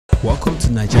Welcome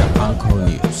to Nigerian and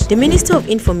Cameroun News. The Minister of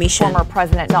Information, former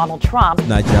President Donald Trump.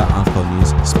 Nigerian and Cameroun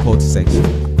News Sports Section.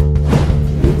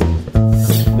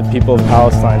 The people of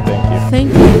Palestine, thank you.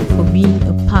 Thank you for being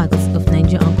a part of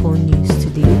Nigerian and Cameroun News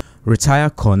today.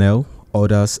 Retired Colonel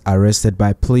orders arrested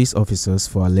by police officers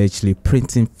for allegedly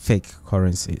printing fake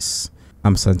currencies.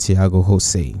 I'm Santiago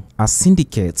Jose. A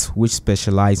syndicate which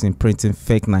specializes in printing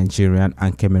fake Nigerian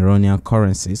and Cameroonian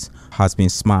currencies has been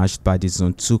smashed by the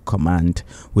Zone 2 Command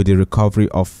with the recovery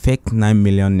of fake 9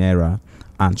 million naira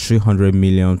and 300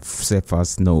 million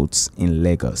CFA notes in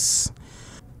Lagos.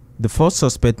 The 4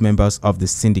 suspect members of the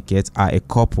syndicate are a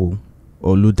couple,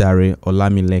 Oludare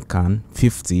Olamilekan,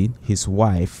 50, his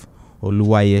wife,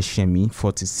 Oluwayemisi,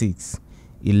 46,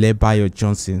 Ilelabayo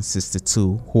Johnson,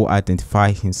 62, who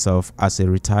identified himself as a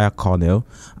retired colonel,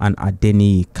 and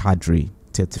Adeniyi Quadri,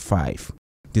 35.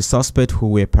 The suspects, who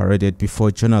were paraded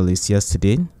before journalists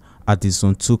yesterday at the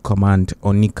Zone 2 Command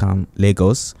Onikan,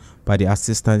 Lagos, by the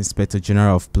Assistant Inspector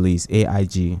General of Police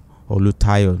AIG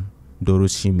Olatoye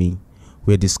Durosinmi,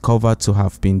 were discovered to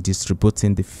have been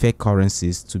distributing the fake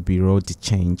currencies to bureau de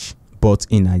change, both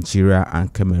in Nigeria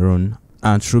and Cameroun,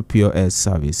 and through POS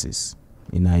services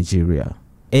in Nigeria.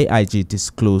 AIG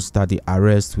disclosed that the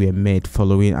arrests were made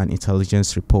following an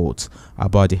intelligence report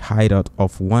about the hideout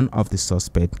of one of the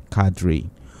suspects, Quadri,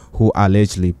 who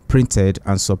allegedly printed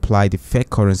and supplied the fake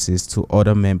currencies to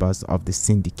other members of the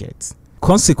syndicate.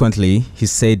 Consequently, he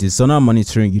said the Zonal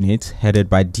Monitoring Unit, headed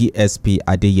by DSP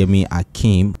Adeyemi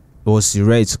Akim, was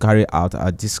ready to carry out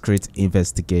a discreet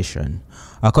investigation.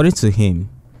 According to him,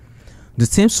 the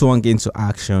team swung into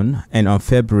action, and on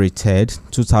February 3,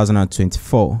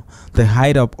 2024, the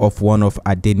hideout of one of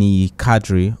Adeniyi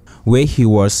Quadri, where he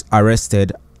was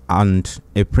arrested, and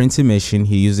a printing machine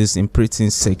he uses in printing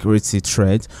security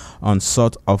thread on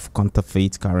sort of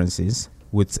counterfeit currencies,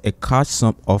 with a cash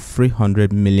sum of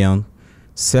 300 million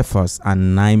CFA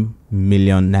and 9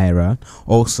 million naira,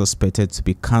 all suspected to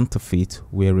be counterfeit,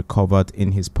 were recovered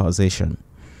in his possession.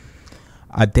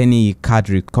 Adeniyi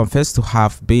Quadri confessed to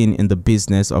have been in the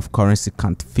business of currency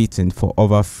counterfeiting for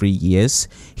over 3 years.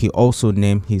 He also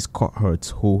named his cohorts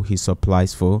who he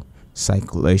supplies for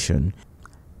circulation.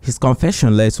 His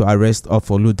confession led to arrest of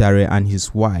Oludare and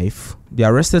his wife. The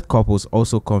arrested couples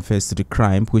also confessed to the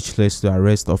crime, which led to the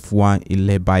arrest of one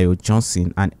Ilelabayo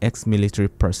Johnson, an ex-military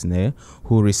personnel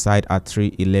who reside at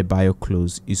 3 Ilelabayo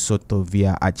Close, Isoto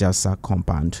via Ajasa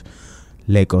compound,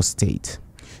 Lagos State.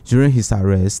 During his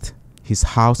arrest, his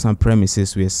house and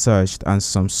premises were searched, and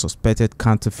some suspected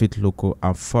counterfeit local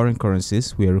and foreign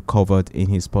currencies were recovered in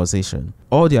his possession.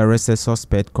 All the arrested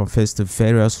suspects confessed to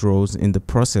various roles in the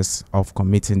process of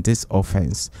committing this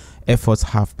offense. Efforts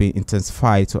have been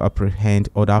intensified to apprehend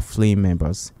other fleeing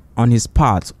members. On his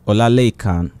part,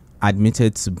 Olalekan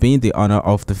admitted to being the owner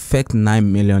of the fake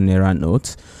 9 million naira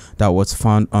note that was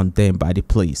found on them by the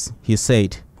police. He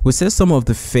said, "We sell some of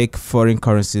the fake foreign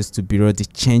currencies to bureau de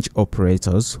change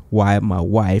operators, while my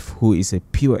wife, who is a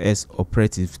POS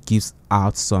operative, gives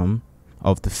out some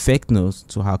of the fake notes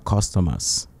to her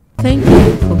customers." Thank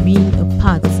you for being a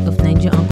part of Nigerian